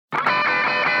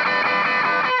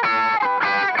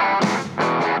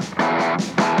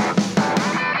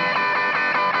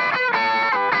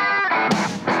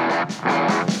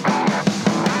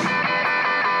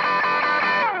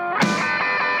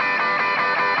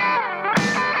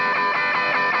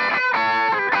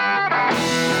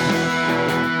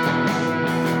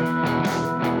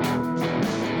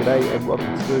G'day and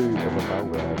welcome to the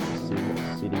Malrad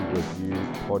Sim City Review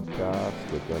podcast.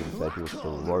 We're going to be taking us to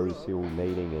Rose Hill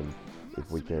meeting, and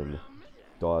if we can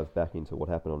dive back into what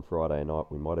happened on Friday night,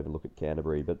 we might even look at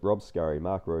Canterbury. But Rob Scurry,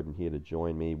 Mark Roden here to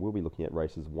join me. We'll be looking at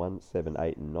races 1, 7,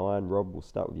 8 and 9. Rob, we'll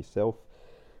start with yourself.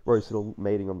 Rose Hill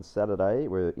meeting on the Saturday.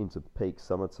 We're into peak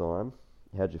summertime.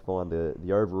 How'd you find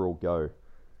the overall go?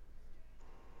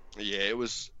 Yeah, it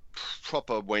was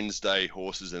proper Wednesday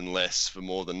horses and less for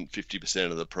more than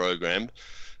 50% of the program.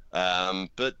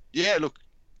 But yeah, look,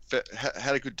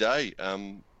 had a good day.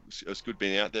 It was good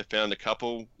being out there, found a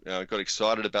couple, got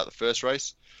excited about the first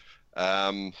race.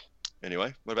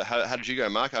 Anyway, what about how did you go,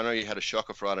 Mark? I know you had a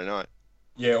shocker Friday night.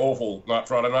 Yeah, awful night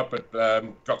Friday night, but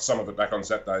got some of it back on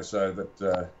Saturday, so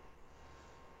that,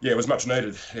 it was much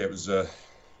needed. Yeah, it was,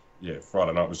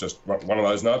 Friday night was just one of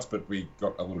those nights, but we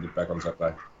got a little bit back on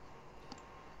Saturday.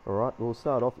 All right, we'll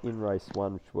start off in race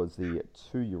 1, which was the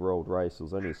 2-year-old race. It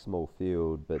was only a small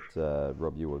field, but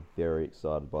Rob, you were very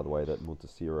excited by the way that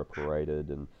Muntasira paraded,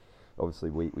 and obviously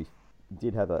we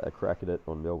did have a crack at it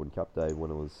on Melbourne Cup Day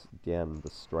when it was down the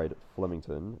straight at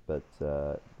Flemington, but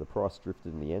the price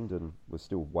drifted in the end and was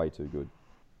still way too good.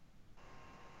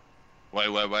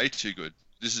 Way too good.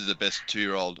 This is the best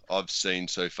 2-year-old I've seen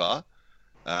so far.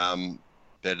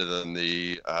 Better than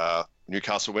the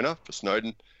Newcastle winner for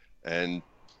Snowden, and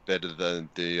better than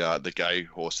the Gay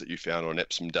horse that you found on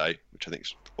Epsom Day, which I think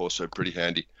is also pretty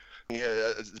handy.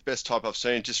 Yeah, it's the best type I've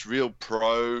seen. Just real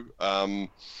pro.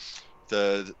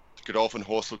 The Godolphin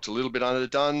horse looked a little bit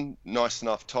underdone. Nice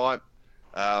enough type.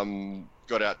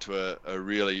 Got out to a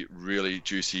really, really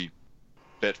juicy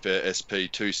Betfair SP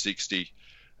 260.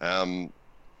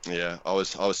 Yeah, I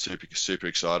was super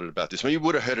excited about this. Well, you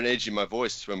would have heard an edge in my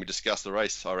voice when we discussed the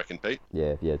race, I reckon, Pete.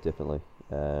 Yeah, definitely.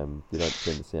 You don't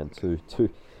tend to sound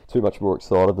too much more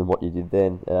excited than what you did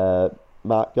then.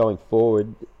 Mark, going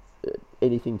forward,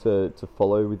 anything to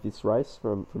follow with this race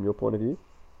from your point of view?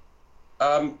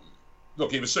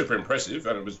 Look, it was super impressive,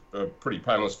 and it was pretty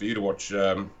painless for you to watch.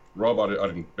 Rob, I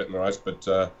didn't bet in the race,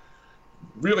 but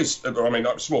really,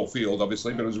 small field,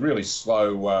 obviously, but it was really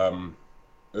slow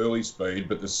early speed,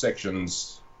 but the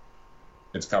sections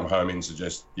it's come home in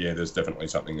suggest, there's definitely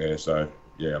something there. So,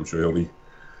 I'm sure he'll be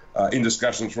in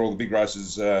discussions for all the big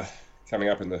races coming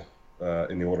up in the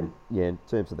autumn. Yeah, in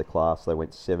terms of the class, they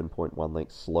went 7.1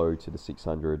 lengths slow to the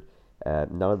 600.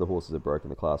 None of the horses have broken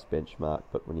the class benchmark,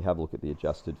 but when you have a look at the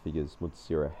adjusted figures,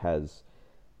 Muntasira has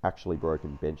actually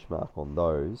broken benchmark on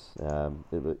those.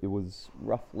 It was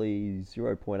roughly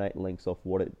 0.8 lengths off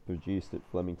what it produced at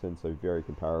Flemington, so very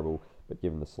comparable, but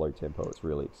given the slow tempo, it's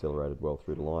really accelerated well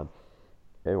through the line.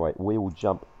 Anyway, we will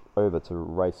jump over to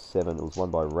race 7. It was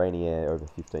won by Rainier over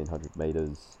 1,500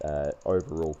 metres.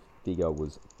 Overall figure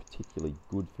was particularly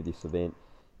good for this event.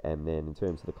 And then in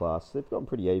terms of the class, they've gone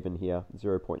pretty even here.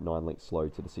 0.9 lengths slow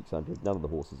to the 600. None of the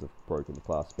horses have broken the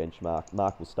class benchmark.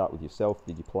 Mark, we'll start with yourself.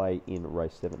 Did you play in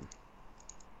race 7?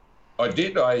 I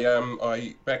did.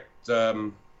 I backed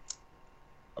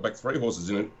 3 horses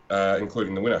in it,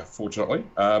 including the winner, fortunately.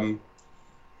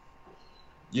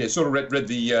 Sort of read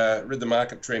the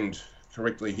market trend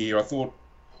correctly here. I thought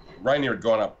Rainier had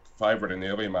gone up favourite in the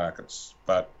earlier markets,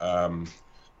 but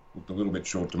looked a little bit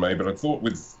short to me. But I thought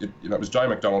it was Jay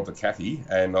McDonald to Cathy,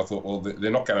 and I thought, well, the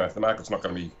market's not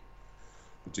going to be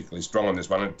particularly strong on this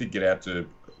one. It did get out to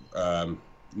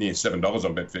near $7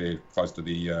 on Betfair, close to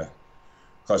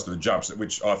the jumps,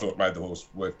 which I thought made the horse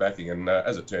worth backing. And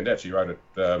as it turned out, she rode it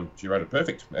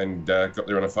perfect, and got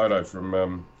there on a photo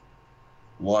from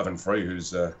Live and Free,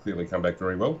 who's clearly come back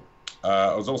very well.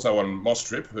 I was also on Moss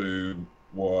Trip, who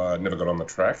never got on the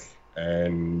track,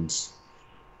 and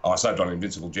I saved on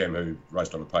Invincible Gem, who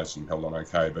raced on the pace and held on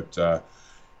okay. But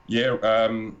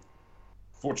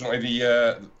fortunately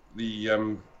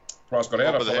the price got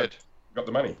out. I got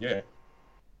the money,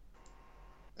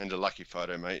 And a lucky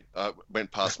photo, mate. Went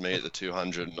past me at the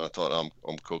 200, and I thought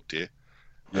I'm cooked here.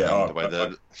 Yeah,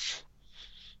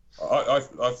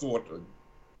 I thought.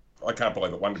 I can't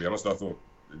believe it won, to be honest. I thought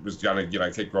it was going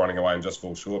to, keep grinding away and just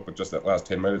fall short, but just that last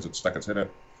 10 metres, it stuck its head out.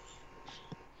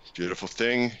 Beautiful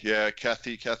thing. Yeah,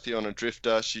 Cathy on a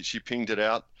drifter. She pinged it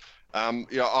out.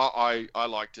 I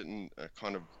liked it, and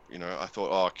kind of, I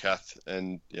thought, Kath,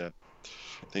 and I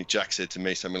think Jack said to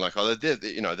me something like,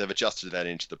 they've adjusted that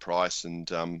into the price, and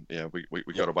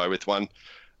we got away with one.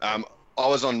 I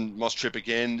was on Moss Trip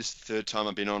again. This is the third time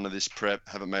I've been on to this prep.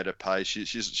 Haven't made her pay.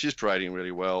 She's parading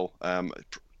really well.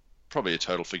 Probably a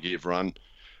total forgive run.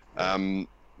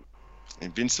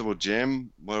 Invincible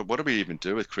Gem. What do we even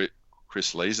do with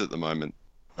Chris Lees at the moment?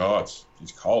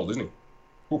 He's cold, isn't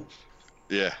he? Ooh.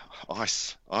 Yeah,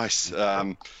 ice.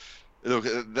 Look,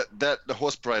 that the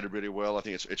horse paraded really well. I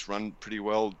think it's run pretty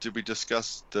well. Did we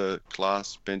discuss the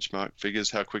class benchmark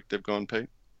figures? How quick they've gone, Pete?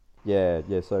 Yeah,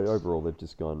 yeah. So overall, they've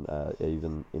just gone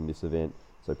even in this event.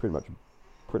 So pretty much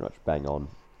bang on.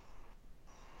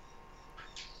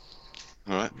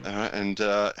 All right. And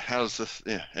how's this?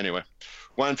 Yeah. Anyway,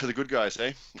 one for the good guys,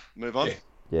 eh? Move on. Yeah.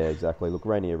 Yeah, exactly. Look,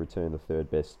 Rainier returned the third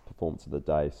best performance of the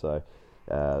day. So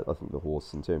I think the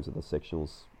horse, in terms of the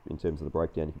sectionals, in terms of the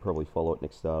breakdown, you can probably follow it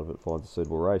next start if it finds a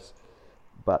suitable race.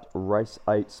 But race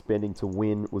 8, Spending to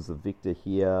Win, was the victor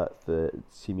here for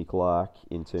Timmy Clark.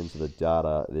 In terms of the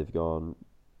data, they've gone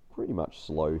pretty much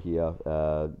slow here,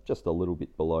 just a little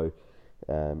bit below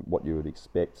what you would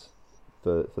expect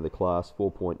for the class.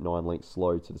 4.9 lengths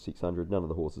slow to the 600. None of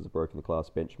the horses have broken the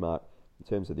class benchmark. In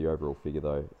terms of the overall figure,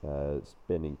 though,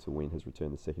 Spending to Win has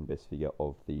returned the second best figure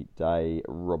of the day.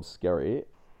 Rob Scarry,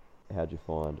 how'd you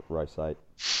find race 8?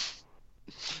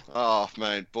 Oh,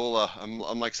 mate, baller.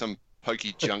 I'm like some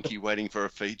pokey junkie waiting for a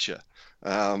feature.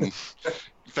 But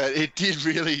it did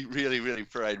really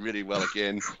parade really well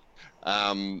again.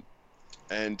 And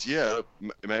yeah,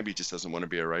 maybe it just doesn't want to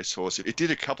be a racehorse. It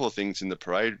did a couple of things in the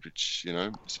parade, which, you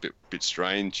know, it's a bit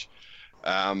strange.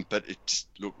 But it just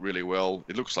looked really well.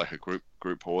 It looks like a group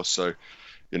horse. So,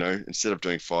 you know, instead of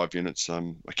doing 5 units,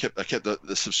 I kept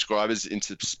the subscribers in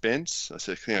suspense. I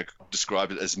think I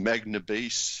described it as Magna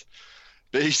Beast,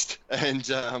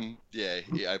 and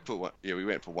I put one. Yeah, we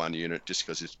went for 1 unit just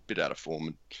because it's a bit out of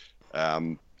form,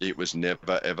 and it was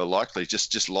never ever likely.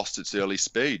 Just lost its early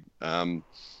speed.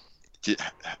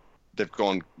 They've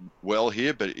gone well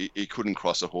here, but he couldn't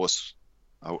cross a horse.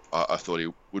 I thought he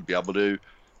would be able to.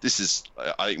 This is,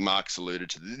 I think Mark's alluded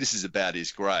to, this is about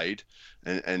his grade,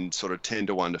 and sort of 10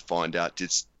 to 1 to Find Out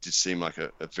did seem like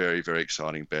a very, very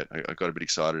exciting bet. I got a bit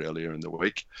excited earlier in the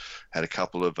week, had a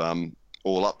couple of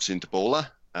all ups into baller,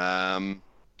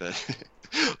 but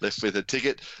left with a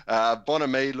ticket.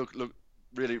 Bonami looked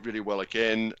really, really well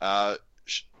again.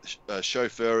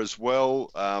 Chauffeur as well.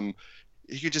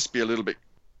 He could just be a little bit,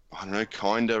 I don't know,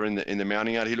 kinder in the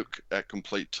mounting out. He looked at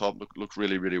complete top, looked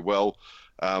really, really well.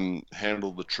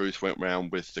 Handled the Truth, went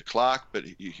round with the Clark, but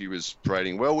he was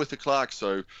parading well with the Clark.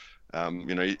 So,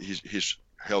 you know, he's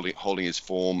holding his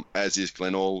form, as is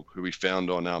Glenall, who we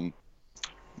found on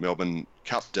Melbourne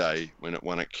Cup Day when it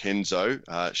won at Kenzo.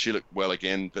 She looked well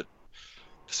again, but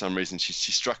for some reason she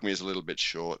struck me as a little bit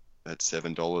short at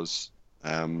 $7.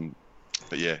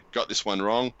 But yeah, got this one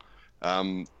wrong.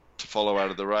 To follow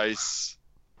out of the race,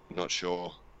 not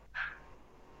sure.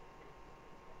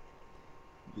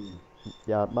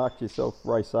 Yeah, Mark, yourself,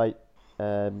 race 8.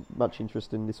 Much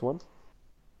interest in this one?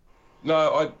 No,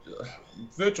 I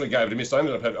virtually gave it a miss. I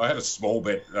had a small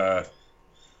bet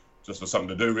just for something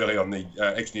to do, really, on the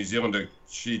ex-New Zealander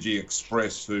Shiji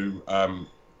Express, who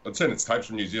I'd seen its tapes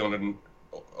from New Zealand, and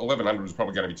 1100 was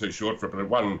probably going to be too short for it, but it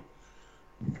won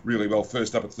really well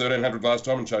first up at 1300 last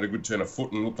time and showed a good turn of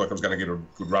foot and looked like I was going to get a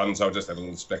good run, so I just had a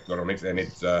little spec on it, and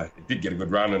it did get a good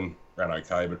run and ran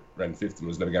okay, but ran fifth and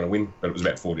was never going to win, but it was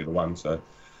about 40 to 1, so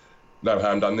no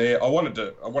harm done there. I wanted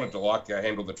to like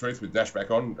Handle the Truth with Dash back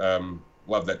on.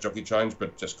 Loved that jockey change,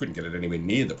 but just couldn't get it anywhere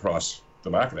near the price the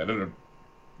market at it.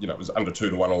 You know, it was under 2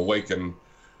 to 1 all week and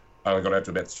only got out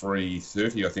to about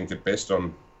 330, I think, at best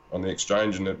on the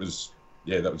exchange, and that was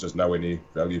just nowhere near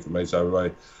value for me.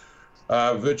 So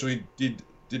I virtually did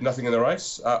nothing in the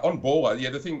race. On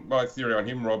Baller, my theory on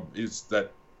him, Rob, is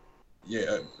that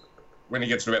when he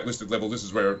gets to about listed level, this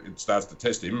is where it starts to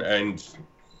test him, and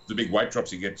the big weight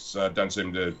drops he gets don't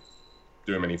seem to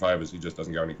do him any favours. He just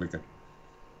doesn't go any quicker.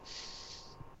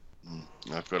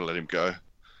 I've got to let him go.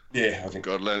 Yeah, I think.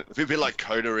 Got to let a bit like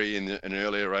Coterie in an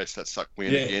earlier race that sucked me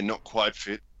in again. Not quite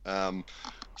fit.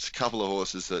 It's a couple of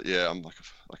horses that I'm like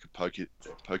a pokey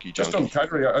junkie. Just on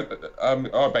Coterie,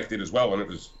 I backed it as well, and it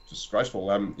was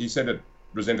disgraceful. He said it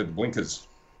resented the blinkers,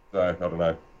 so I don't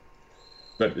know.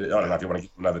 But I don't know if you want to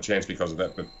give him another chance because of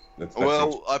that. But that's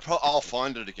I'll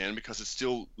find it again because it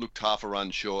still looked half a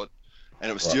run short, and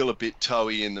it was still a bit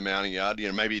toey in the mounting yard. You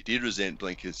know, maybe it did resent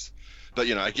blinkers, but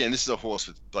you know, again, this is a horse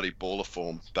with bloody baller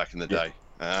form back in the day.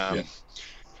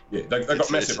 They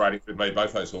got massive ratings with me,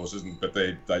 both those horses, but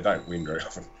they don't win very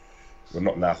often. Well,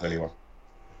 not enough anyway.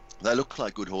 They look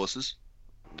like good horses,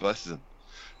 both of them.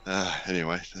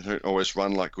 Anyway, they don't always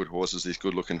run like good horses, these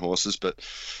good-looking horses, but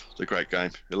it's a great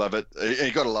game. You love it. You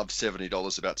got to love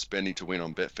 $70 about Spending to Win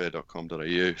on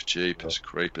betfair.com.au. Jeepers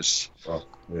creepers. Oh,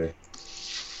 yeah.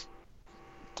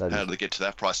 How did they get to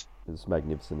that price? It's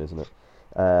magnificent, isn't it?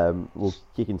 We'll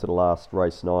kick into the last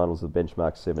race 9. Was the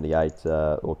benchmark 78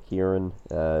 or Kieran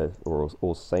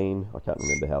or Scene. I can't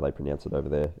remember how they pronounce it over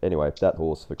there. Anyway, that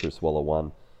horse for Chris Waller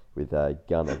won. with a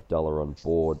gun of Duller on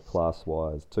board,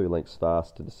 class-wise. 2 lengths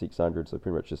fast to the 600, so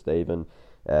pretty much just even.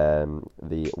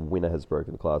 The winner has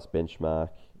broken the class benchmark.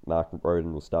 Mark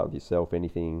Roden, we'll start with yourself.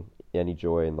 Any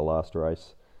joy in the last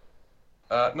race?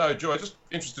 No, Joy, just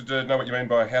interested to know what you mean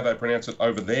by how they pronounce it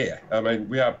over there. I mean,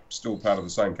 we are still part of the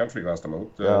same country last time I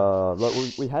looked.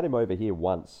 Look, we had him over here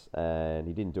once, and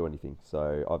he didn't do anything,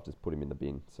 so I've just put him in the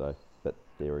bin. So, but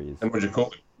there he is. And what did you call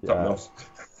him? Something else?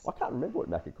 I can't remember what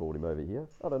Macca called him over here.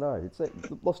 I don't know. It's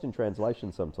lost in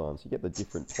translation sometimes. You get the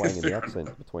different twang in the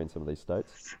accent between some of these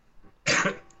states.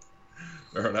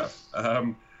 Fair enough.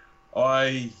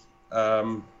 I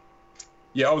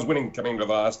was winning coming into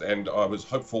the last, and I was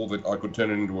hopeful that I could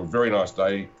turn it into a very nice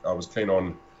day. I was keen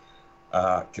on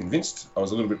Convinced. I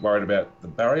was a little bit worried about the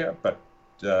barrier, but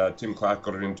Tim Clark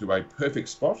got it into a perfect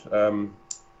spot.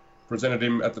 Presented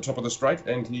him at the top of the straight,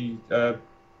 and he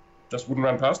just wouldn't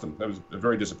run past him. That was a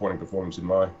very disappointing performance in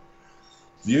my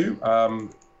view.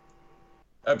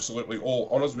 Absolutely all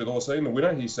honours with Orsine, the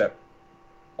winner. He sat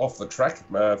off the track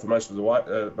for most of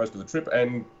the trip,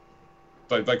 and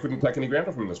they couldn't take any ground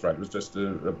off him in the straight. It was just a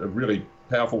really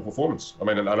powerful performance. I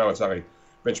mean, I know it's only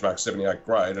benchmark 78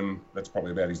 grade, and that's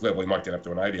probably about his level. He might get up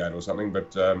to an 88 or something,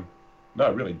 but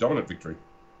no, really dominant victory.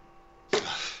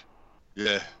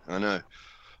 Yeah, I know.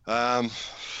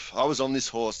 I was on this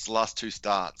horse the last 2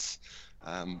 starts.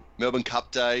 Melbourne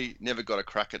Cup Day, never got a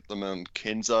crack at them on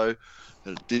Kenzo.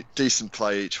 A decent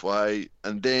play each way.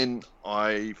 And then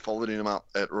I followed him up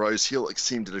at Rose Hill. It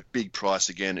seemed at a big price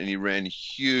again, and he ran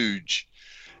huge.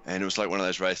 And it was like one of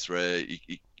those races where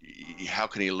how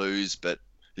can he lose? But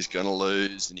he's going to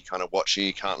lose, and you're kind of watching.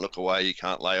 You can't look away. You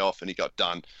can't lay off, and he got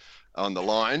done on the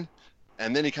line.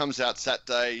 And then he comes out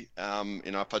Saturday.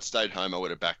 If I'd stayed home, I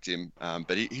would have backed him.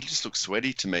 But he just looked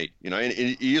sweaty to me. And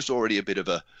he is already a bit of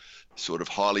a sort of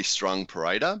highly strung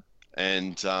parader.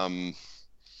 And,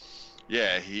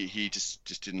 he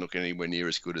just didn't look anywhere near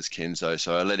as good as Kenzo.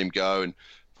 So I let him go and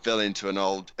fell into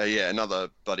another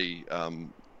bloody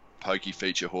pokey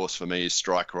feature horse for me is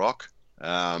Strike Rock.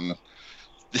 Awful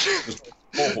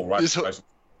race. Awful.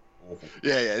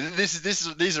 Yeah.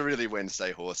 These are really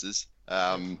Wednesday horses.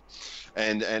 And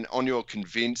on your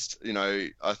Convinced,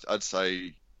 I'd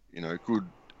say, good,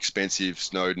 expensive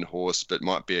Snowden horse, but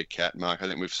might be a cat, Mark. I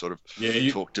think we've sort of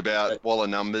talked about Waller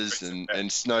Numbers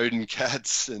and Snowden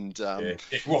cats and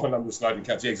Waller Numbers, Snowden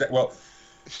cats. Yeah, exactly. Well,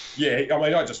 yeah. I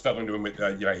mean, I just fell into him with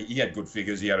he had good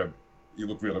figures. He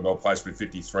looked really well placed with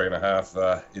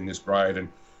 53.5 in this grade, and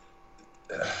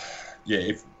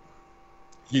if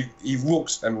he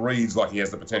looks and reads like he has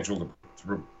the potential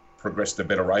to progress to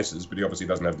better races, but he obviously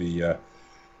doesn't have the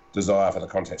desire for the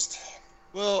contest.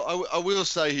 Well, I will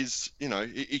say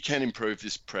he can improve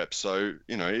this prep. So,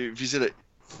 if he's at a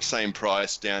same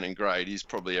price down in grade, he's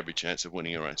probably every chance of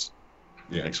winning a race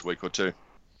next week or two.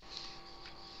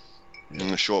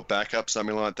 A short backup,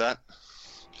 something like that.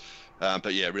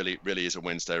 But yeah, really is a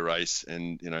Wednesday race,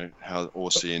 and how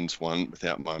Orsine's won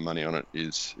without my money on it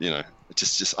is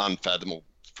it's just unfathomable.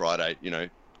 Friday,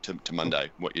 to Monday,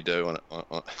 what you do on it.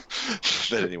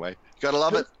 But anyway, gotta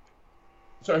love it.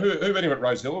 So who beat him at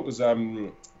Rose Hill? It was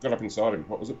got up inside him.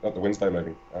 What was it at the Wednesday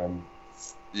meeting?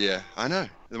 Yeah, I know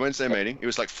the Wednesday meeting. It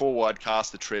was like 4 wide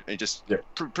cast the trip, and he just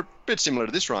bit similar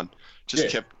to this run. Just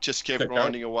kept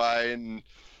grinding away, and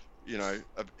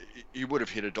he would have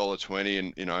hit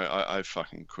 $1.20, and I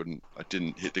fucking couldn't. I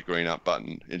didn't hit the green up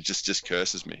button. It just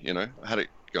curses me. I had it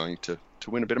going to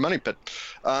win a bit of money, but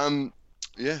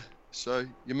so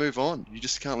you move on. You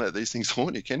just can't let these things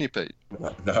haunt you, can you, Pete?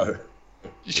 No.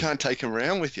 You can't take them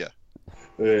around with you.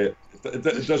 Yeah, it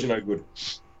does you no good.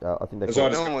 I think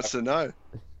no one wants to know.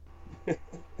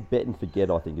 Bet and forget,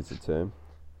 I think, is the term.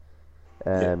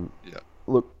 Yeah.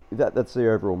 Look, that's the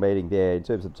overall meeting there. In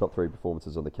terms of the top 3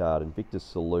 performances on the card, Invictus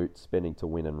Salute, Spending to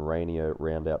Win, and Rainio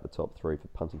round out the top 3 for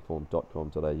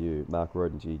puntingform.com.au. Mark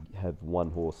Roden, do you have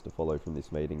one horse to follow from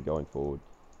this meeting going forward?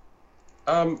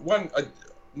 One,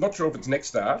 not sure if it's next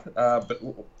start, but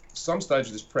some stage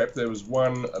of this prep, there was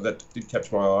one that did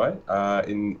catch my eye.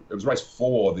 It was race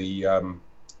 4, the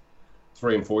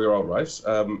 3 and 4 year old race.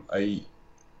 A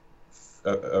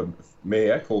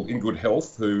mare called In Good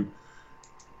Health, who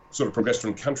sort of progressed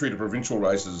from country to provincial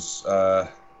races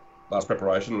last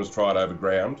preparation, was tried over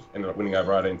ground, ended up winning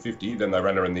over 1850. Then they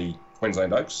ran her in the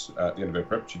Queensland Oaks at the end of her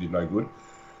prep. She did no good,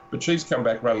 but she's come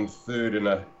back running 3rd in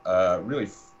a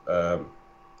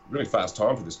really fast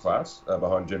time for this class,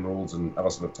 behind Jen Rules and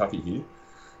Alison of Tuffy here.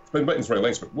 It's been beaten 3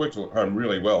 lengths, but worked at home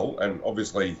really well, and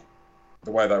obviously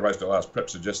the way they raced her last prep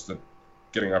suggests that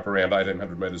getting up around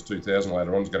 1,800 metres, 2,000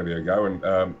 later on is going to be a go, and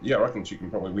I reckon she can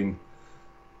probably win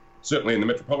certainly in the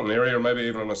metropolitan area, or maybe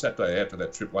even on a Saturday after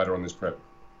that trip later on this prep.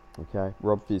 Okay.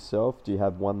 Rob, for yourself, do you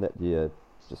have one that you're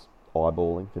just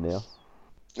eyeballing for now?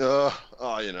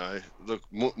 Look,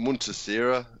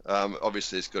 Muntasira,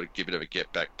 obviously it's got a bit of a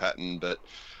get-back pattern, but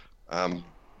I'll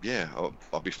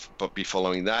be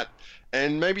following that.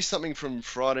 And maybe something from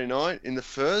Friday night in the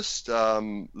first,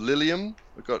 Lilium,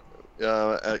 we've got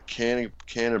at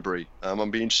Canterbury. I'll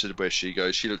be interested where she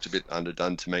goes. She looked a bit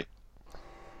underdone to me.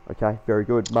 Okay, very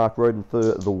good. Mark Roden, for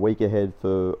the week ahead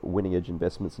for Winning Edge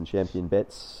Investments and Champion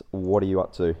Bets, what are you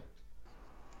up to?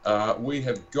 We've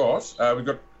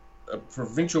got a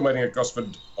provincial meeting at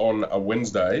Gosford on a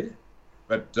Wednesday,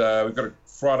 but we've got a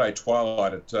Friday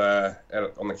twilight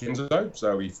out on the Kenzo,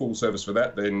 so we full service for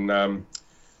that. Then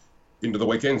into the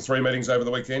weekend, 3 meetings over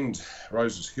the weekend: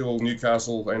 Roses Hill,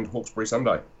 Newcastle, and Hawkesbury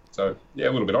Sunday. So yeah,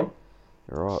 a little bit on.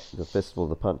 All right, the Festival of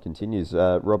the Punt continues.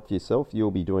 Rob, for yourself,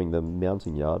 you'll be doing the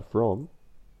mounting yard from?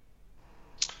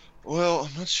 Well,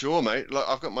 I'm not sure, mate. Like,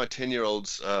 I've got my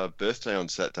 10-year-old's birthday on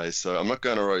Saturday, so I'm not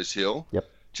going to Rose Hill. Yep.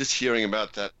 Just hearing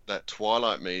about that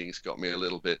twilight meeting's got me a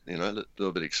little bit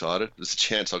excited. There's a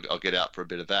chance I'll get out for a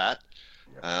bit of that,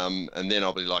 and then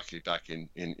I'll be likely back in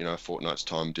a fortnight's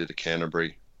time do the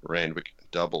Canterbury Randwick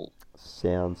double.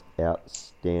 Sounds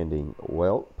outstanding.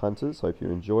 Well, punters, hope you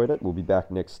enjoyed it. We'll be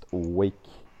back next week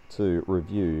to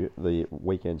review the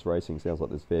weekend's racing. Sounds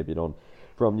like there's a fair bit on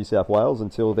from New South Wales.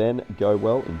 Until then, go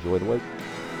well, enjoy the week.